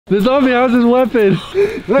The zombie has his weapon.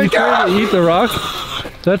 He's trying to eat the rock.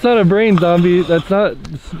 That's not a brain, zombie. That's not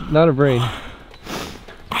a brain.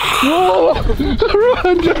 Whoa!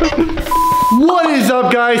 What is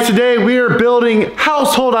up, guys? Today we are building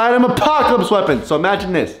household item apocalypse weapons. So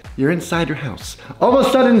imagine this. You're inside your house. All of a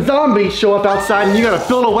sudden zombies show up outside and you gotta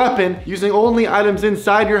build a weapon using only items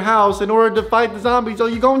inside your house in order to fight the zombies or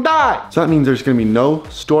you're gonna die. So that means there's gonna be no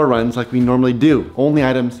store runs like we normally do. Only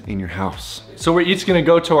items in your house. So we're each gonna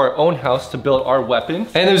go to our own house to build our weapon.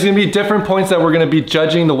 And there's gonna be different points that we're gonna be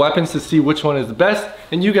judging the weapons to see which one is the best.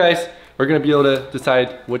 And you guys are gonna be able to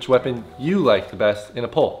decide which weapon you like the best in a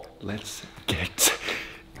poll. Let's get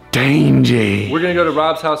Dangie. We're gonna go to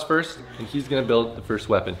Rob's house first, and he's gonna build the first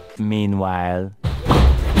weapon. Meanwhile.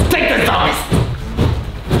 Take the zombies!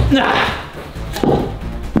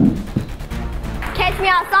 Catch me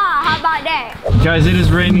outside, how about that? Guys, it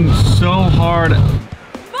is raining so hard.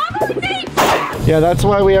 Yeah, that's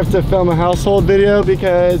why we have to film a household video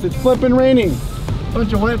because it's flipping raining.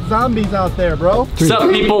 Bunch of wet zombies out there, bro. What's up,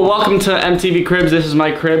 people? Welcome to MTV Cribs. This is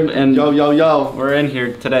my crib, and yo. we're in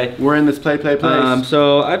here today. We're in this place.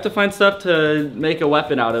 So I have to find stuff to make a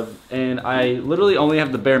weapon out of, and I literally only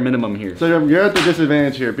have the bare minimum here. So you're at the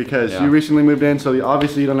disadvantage here because you recently moved in, so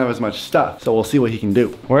obviously you don't have as much stuff. So we'll see what he can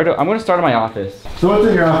do. I'm gonna start in my office. So what's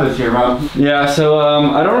in your office here, Rob? Yeah, so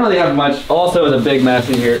I don't really have much. Also, it's a big mess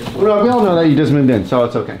in here. Well, we all know that you just moved in, so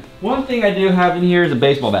it's okay. One thing I do have in here is a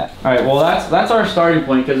baseball bat. All right, well that's our starting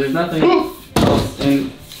point because there's nothing else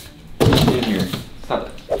in here. Stop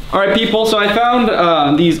it. All right, people. So I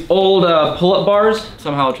found these old pull-up bars.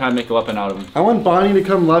 Somehow I'll try and make a weapon out of them. I want Bonnie to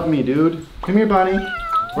come love me, dude. Come here, Bonnie.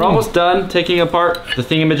 We're almost done taking apart the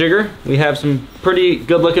thingamajigger. We have some pretty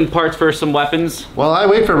good-looking parts for some weapons. While I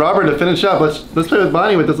wait for Robert to finish up, let's play with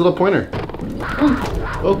Bonnie with this little pointer.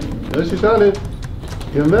 Oh, there she found it.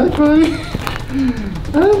 Give him back, Bonnie.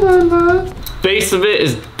 Base of it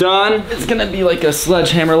is done. It's gonna be like a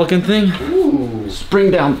sledgehammer looking thing. Ooh.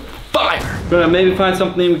 Spring down fire. Gonna maybe find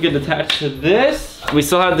something we could attach to this. We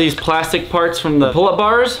still have these plastic parts from the pull-up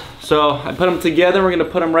bars. So I put them together. We're gonna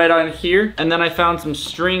put them right on here. And then I found some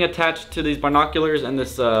string attached to these binoculars and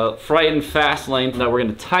this frightened fast lane that we're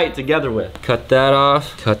gonna tie it together with. Cut that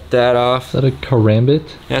off, cut that off. Is that a karambit?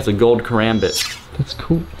 Yeah, it's a gold karambit. That's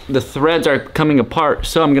cool. The threads are coming apart,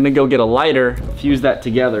 so I'm gonna go get a lighter, fuse that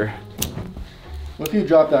together. What if you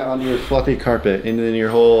drop that onto your fluffy carpet and then your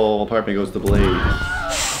whole apartment goes to blaze?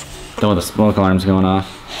 Don't want the smoke alarms going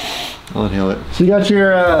off. I'll inhale it. So you got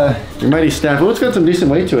your mighty staff. Oh, it's got some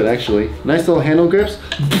decent weight to it, actually. Nice little handle grips.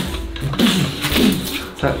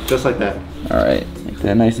 Just like that. All right, make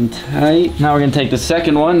that nice and tight. Now we're gonna take the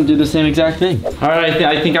second one and do the same exact thing. All right,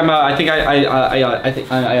 I think I'm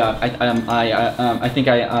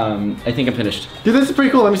finished. Dude, this is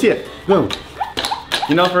pretty cool. Let me see it. Boom.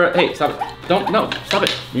 You know, hey, stop it. Stop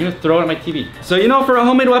it. You're gonna throw it at my TV. So you know, for a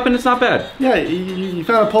homemade weapon, it's not bad. Yeah, you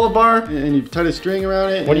found a pull-up bar and you tied a string around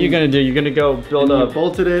it. What are you gonna do? You're gonna go build You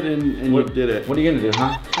bolted it and you did it. What are you gonna do,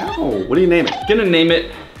 huh? Oh, what do you name it? Gonna name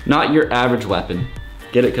it not your average weapon.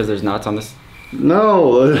 Get it? Because there's knots on this.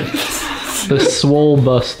 No. The Swole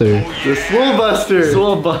Buster. The Swole Buster.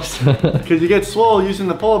 Swole Buster. Because you get swole using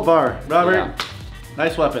the pull-up bar. Robert, Yeah.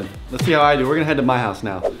 nice weapon. Let's see how I do. We're gonna head to my house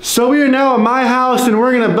now. So we are now at my house and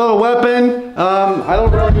we're gonna build a weapon. I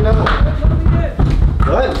don't really know.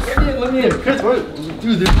 What? Let me in. Chris,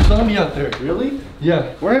 dude, there's a zombie out there. Really?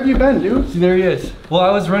 Yeah. Where have you been, dude? See, there he is. Well, I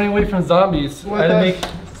was running away from zombies. I had to make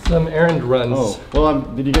some errand runs. Oh, well,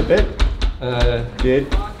 did you get bit? Did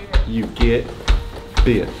you get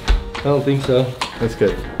bit? I don't think so. That's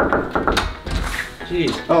good.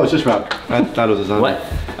 Jeez. Oh, it's just Rob. I thought it was a zombie. What?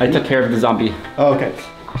 I took care of the zombie. Oh, okay.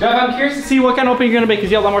 Jeff, I'm curious to see what kind of opening you're gonna make because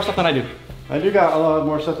you have a lot more stuff than I do. I do got a lot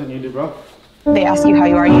more stuff than you do, bro. They ask you how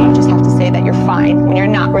you are, you just have to say that you're fine when you're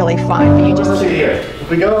not really fine, but you just... Let's see here. If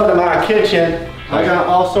we go into my kitchen, I got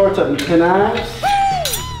all sorts of knives.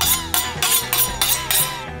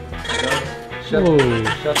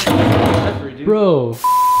 Bro.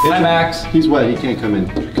 Hi, Max. He's wet, he can't come in.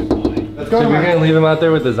 Let's go So to we're my... gonna leave him out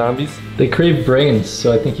there with the zombies? They crave brains,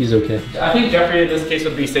 so I think he's okay. I think Jeffrey in this case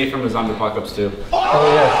would be safe from the zombie apocalypse too.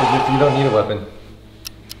 Oh yeah, because you don't need a weapon.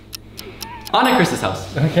 On at Chris's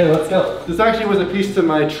house. Okay, let's go. This actually was a piece to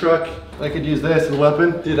my truck. I could use this as a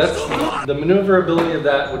weapon. Dude, that's the maneuverability of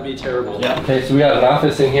that would be terrible. Yeah. Okay, so we got an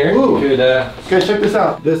office in here. Ooh. Good. Guys, check this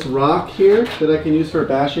out. This rock here that I can use for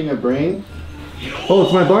bashing a brain. Oh,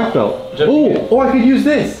 it's my black belt. Oh, I could use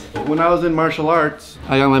this. When I was in martial arts,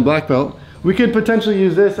 I got my black belt. We could potentially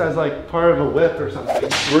use this as like part of a whip or something.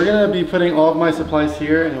 We're gonna be putting all of my supplies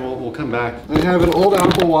here and we'll come back. I have an old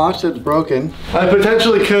Apple Watch that's broken. I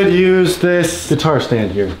potentially could use this guitar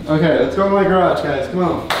stand here. Okay, let's go to my garage, guys, come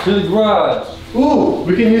on. To the garage. Ooh,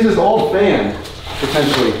 we can use this old fan,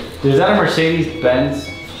 potentially. Is that a Mercedes-Benz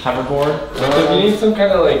hoverboard? You need some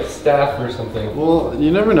kind of like staff or something. Well, you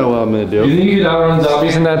never know what I'm gonna do. You think you could outrun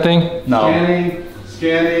zombies in that thing? No. Scanning,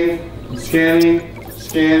 scanning, scanning,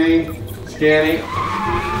 scanning, scanning.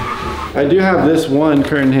 I do have this one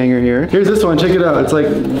curtain hanger here. Here's this one, check it out. It's like,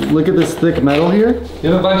 look at this thick metal here. You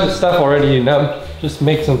have a bunch of stuff already, now just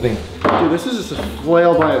make something. Dude, this is just a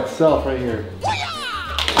flail by itself right here.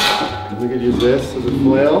 We could use this as a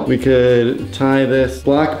flail. We could tie this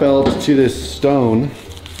black belt to this stone,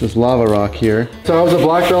 this lava rock here. So I was a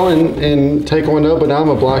black belt in Taekwondo, but now I'm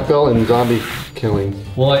a black belt in zombie killing.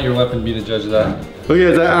 We'll let your weapon be the judge of that.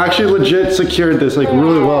 Okay, I actually legit secured this like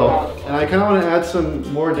really well. And I kind of want to add some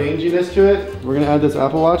more danginess to it. We're gonna add this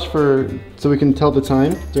Apple Watch so we can tell the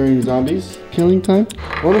time during zombies killing time.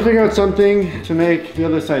 I want to figure out something to make the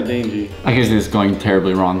other side dangy. I can see this going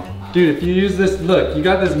terribly wrong. Dude, if you use this, look, you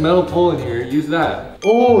got this metal pole in here, use that.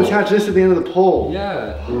 Oh, attach this at the end of the pole.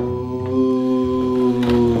 Yeah. Ooh.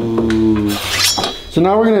 So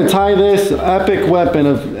now we're gonna tie this epic weapon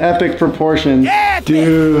of epic proportions.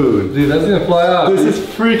 Dude. Dude, that's gonna fly off. This is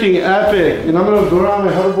freaking epic. And I'm gonna go around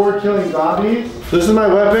my hoverboard killing zombies. This is my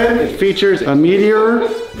weapon. It features a meteor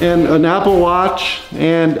and an Apple Watch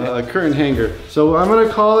and a curtain hanger. So I'm gonna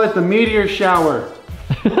call it the meteor shower.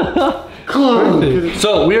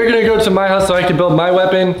 So we are gonna go to my house so I can build my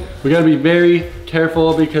weapon. We gotta be very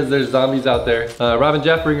careful because there's zombies out there. Rob and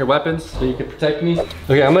Jeff, bring your weapons so you can protect me.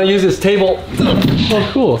 Okay, I'm gonna use this table. Oh,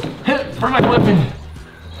 cool. For my weapon.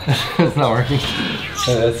 It's not working.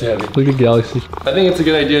 That's heavy. Look at Galaxy. I think it's a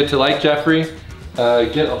good idea to, like Jeffrey,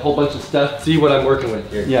 get a whole bunch of stuff, see what I'm working with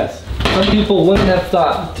here. Yes. Some people wouldn't have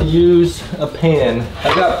thought to use a pan.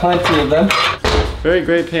 I've got plenty of them. Very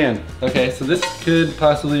great pan. Okay, so this could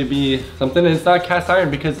possibly be something. It's not cast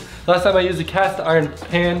iron because last time I used a cast iron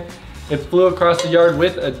pan, it flew across the yard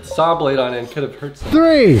with a saw blade on it and could have hurt someone.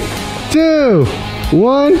 3, 2,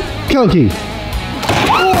 1, Koki.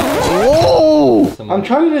 Oh! I'm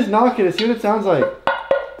trying to just knock it and see what it sounds like.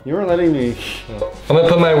 You weren't letting me. I'm gonna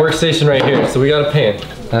put my workstation right here. So we got a pan.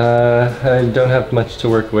 I don't have much to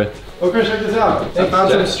work with. Oh, Chris, check this out. I found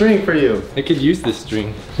some string for you. I could use this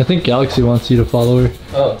string. I think Galaxy wants you to follow her.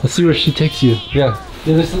 Oh. Let's see where she takes you. Yeah.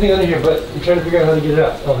 There's something under here, but I'm trying to figure out how to get it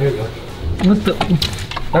out. Oh, here we go. What the?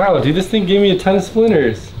 Wow, dude, this thing gave me a ton of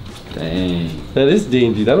splinters. Dang. That is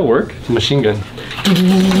dangy. That'll work. It's a machine gun.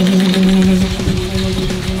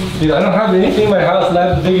 Dude, I don't have anything in my house and I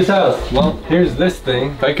have the biggest house. Well, here's this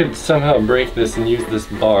thing. If I could somehow break this and use this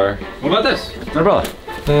bar. What about this? An umbrella.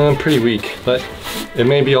 Pretty weak, but it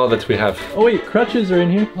may be all that we have. Oh wait, crutches are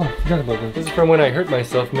in here. Oh, I forgot about This is from when I hurt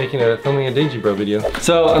myself filming a Dangie Bro video.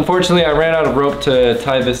 So unfortunately I ran out of rope to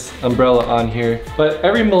tie this umbrella on here, but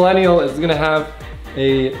every millennial is gonna have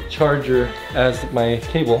a charger as my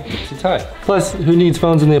cable to tie. Plus, who needs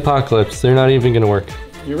phones in the apocalypse? They're not even gonna work.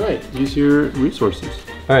 You're right. Use your resources.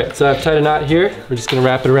 All right, so I've tied a knot here. We're just gonna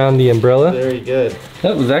wrap it around the umbrella. Very good.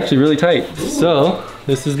 That was actually really tight. So,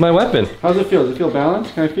 this is my weapon. How's it feel? Does it feel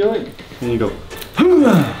balanced? Can I feel it? There you go.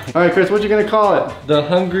 All right, Chris, what you gonna call it? The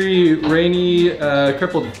hungry, rainy,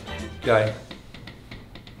 crippled guy.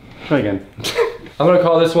 Try again. I'm gonna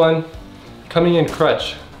call this one Coming in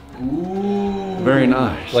Crutch. Ooh. Very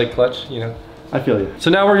nice. Like clutch, you know. I feel you. So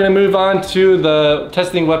now we're gonna move on to the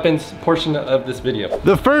testing weapons portion of this video.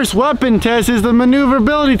 The first weapon test is the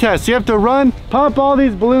maneuverability test. You have to run, pop all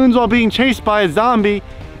these balloons while being chased by a zombie.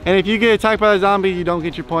 And if you get attacked by a zombie, you don't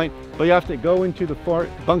get your point. But you have to go into the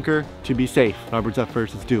bunker to be safe. Robert's up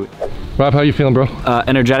first, let's do it. Rob, how you feeling, bro?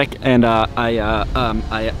 Energetic, and I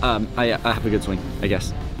have a good swing, I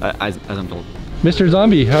guess, as I'm told. Mr.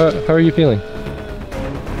 Zombie, how are you feeling?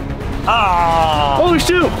 Ah! Holy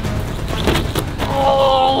shoot!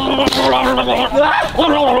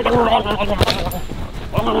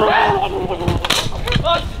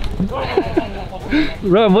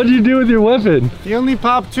 Rob, what did you do with your weapon? He only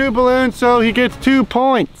popped 2 balloons, so he gets 2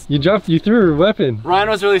 points. You threw your weapon. Ryan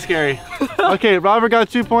was really scary. Okay, Robert got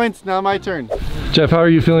 2 points, now my turn. Jeff, how are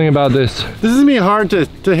you feeling about this? This is gonna be hard to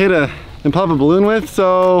hit and pop a balloon with,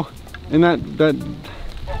 so, and that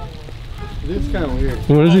this is kind of weird.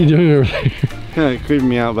 What is he doing over there? Kind of creeping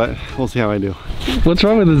me out, but we'll see how I do. What's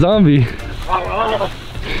wrong with the zombie?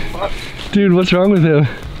 Dude, what's wrong with him?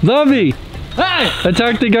 Zombie! Hey!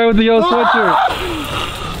 Attack the guy with the yellow sweatshirt!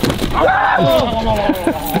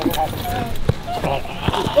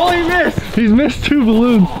 Oh, he missed! He's missed 2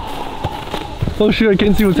 balloons. Oh shoot, I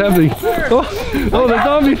can't see what's happening. Oh, the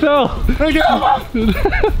zombie fell.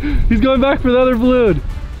 He's going back for the other balloon.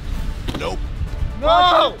 Nope.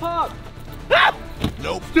 No! Pop!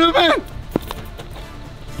 Nope. Stupid!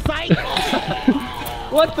 Psych!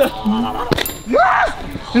 What the?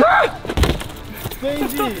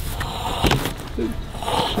 Dangie!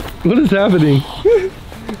 What is happening?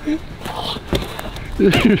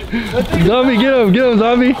 Zombie, get him,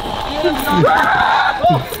 zombie!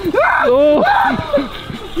 Oh!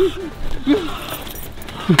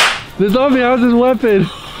 The zombie has his weapon.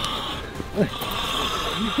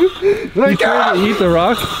 He's trying to eat the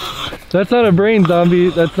rock. That's not a brain, zombie.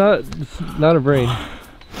 That's not a brain.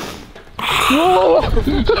 Whoa!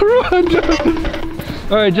 Run, Jeff.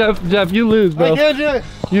 All right, Jeff, you lose, bro. I can't do it.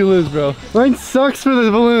 You lose, bro. Mine sucks for the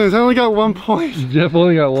balloons. I only got 1 point. Jeff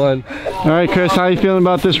only got 1. All right, Chris, how you feeling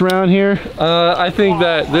about this round here? I think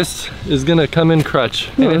that this is gonna come in clutch.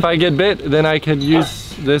 And if I get bit, then I can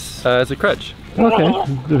use this as a crutch.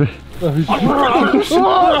 Okay.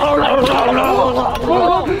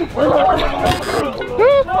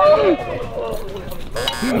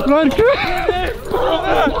 Run, Chris!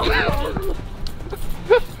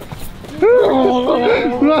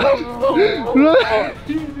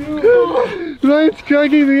 Ryan's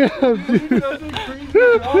cracking me up, dude.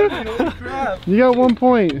 You got 1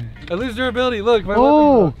 point. I lose durability. Look, my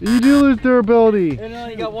Oh, you do lose durability. And I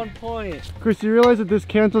only got 1 point. Chris, you realize that this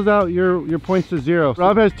cancels out your points to 0.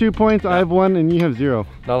 Rob has 2 points, I have 1, and you have 0.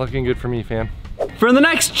 Not looking good for me, fam. For the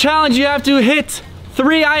next challenge, you have to hit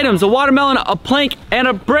 3 items: a watermelon, a plank, and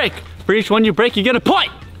a brick. For each one you break, you get a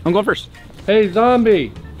point. I'm going first. Hey,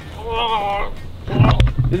 zombie.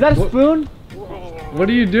 Is that a spoon? What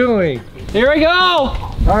are you doing? Here we go.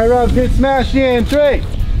 All right, Rob, get smashed in. 3,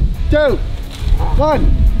 2,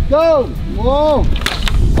 1, go. Whoa.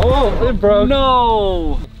 Oh, it broke.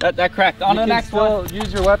 No. That cracked. On the next one.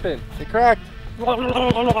 Use your weapon. It cracked. No,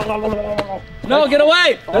 get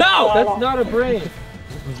away. No. That's not a brain.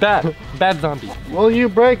 Bad zombie. Will you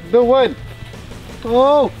break the wood?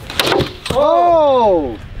 Oh.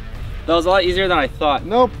 Oh. That was a lot easier than I thought.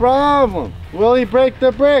 No problem. Will he break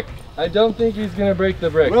the brick? I don't think he's gonna break the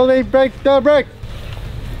brick. Will he break the brick?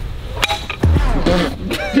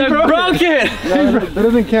 You broke it. Yeah, that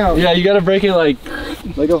doesn't count. Yeah, you gotta break it like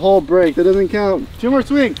a whole brick. That doesn't count. 2 more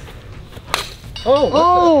swings.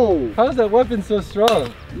 Oh! How's that weapon so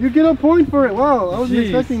strong? You get a point for it. Wow, I wasn't Jeez.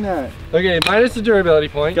 expecting that. Okay, minus the durability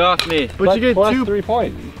point. Get off me. But you get plus 2. 3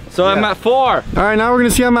 points. So I'm at 4. All right, now we're gonna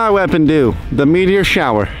see how my weapon do. The meteor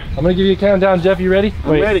shower. I'm gonna give you a countdown. Jeff, you ready?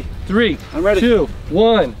 I'm ready. 3, I'm ready. 2,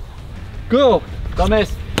 1, go! Don't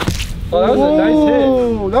miss. Oh, that was a nice hit.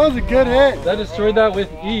 Whoa, that was a good hit. That destroyed that with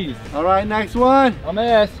ease. All right, next one. Don't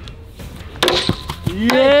miss.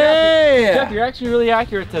 Yeah! Jeff, you're actually really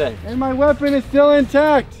accurate today. And my weapon is still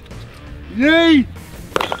intact. Yay!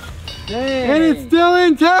 Dang. And it's still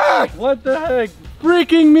intact! What the heck?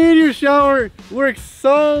 Freaking meteor shower works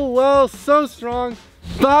so well, so strong.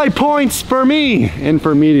 5 points for me and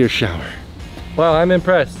for meteor shower. Wow, I'm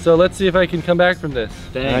impressed. So let's see if I can come back from this.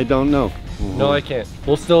 Dang. I don't know. No, I can't.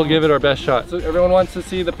 We'll still give it our best shot. So everyone wants to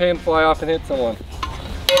see the pan fly off and hit someone.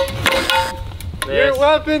 Your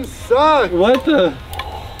weapon sucks. What the?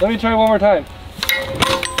 Let me try one more time.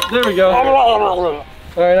 There we go. All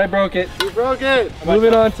right, I broke it. You broke it.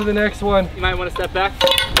 Moving on to the next one. You might want to step back.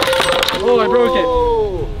 Oh, I broke it.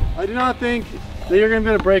 Oh, I do not think that you're gonna be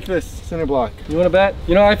able to break this center block. You want to bet?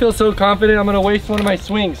 You know, I feel so confident I'm gonna waste one of my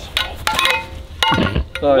swings.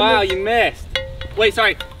 Oh, Wow, no. you missed. Wait,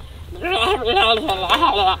 sorry.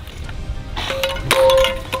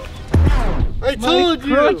 I told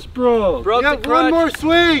you. Crutch, bro. Broke You the got crutch. 1 more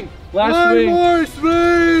swing. Last one swing. more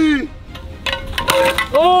swing.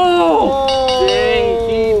 Oh! Dang,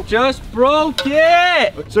 he just broke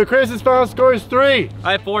it. So Chris's final score is 3.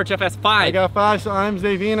 I have 4, Jeff has I 5. got 5, so I'm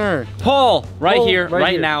Zaviner. Pull right Pull here, right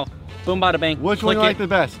right here. now. Boom, bada bang. Which one Click you like it. the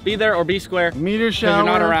best? Be there or be square. Meteor shower. you're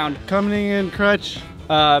not around. Coming in crutch.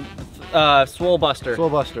 Swole Buster. Soul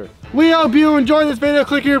Buster. We hope you enjoyed this video.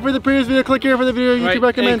 Click here for the previous video. Click here for the video YouTube Right,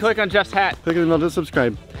 recommends. and click on Jeff's hat. Click on the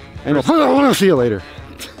subscribe. And we'll see you later.